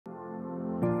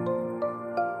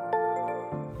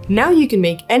Now you can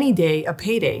make any day a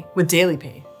payday with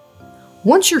DailyPay.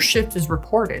 Once your shift is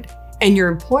reported and your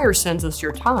employer sends us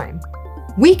your time,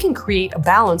 we can create a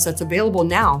balance that's available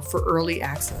now for early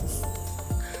access.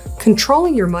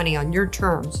 Controlling your money on your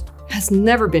terms has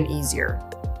never been easier.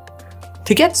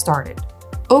 To get started,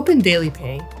 open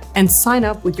DailyPay and sign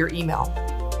up with your email.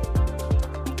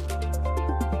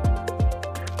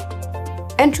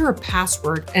 Enter a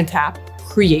password and tap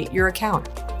Create Your Account.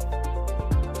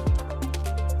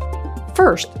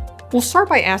 First, we'll start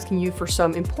by asking you for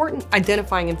some important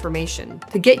identifying information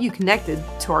to get you connected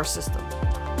to our system.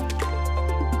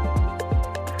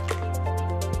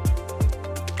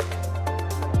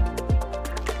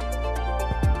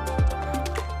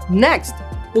 Next,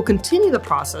 we'll continue the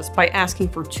process by asking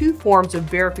for 2 forms of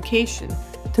verification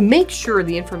to make sure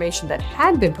the information that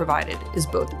had been provided is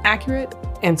both accurate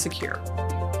and secure.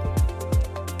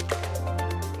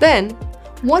 Then,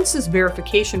 once this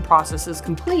verification process is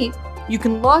complete, you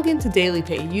can log into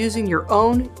DailyPay using your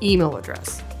own email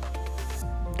address.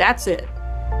 That's it.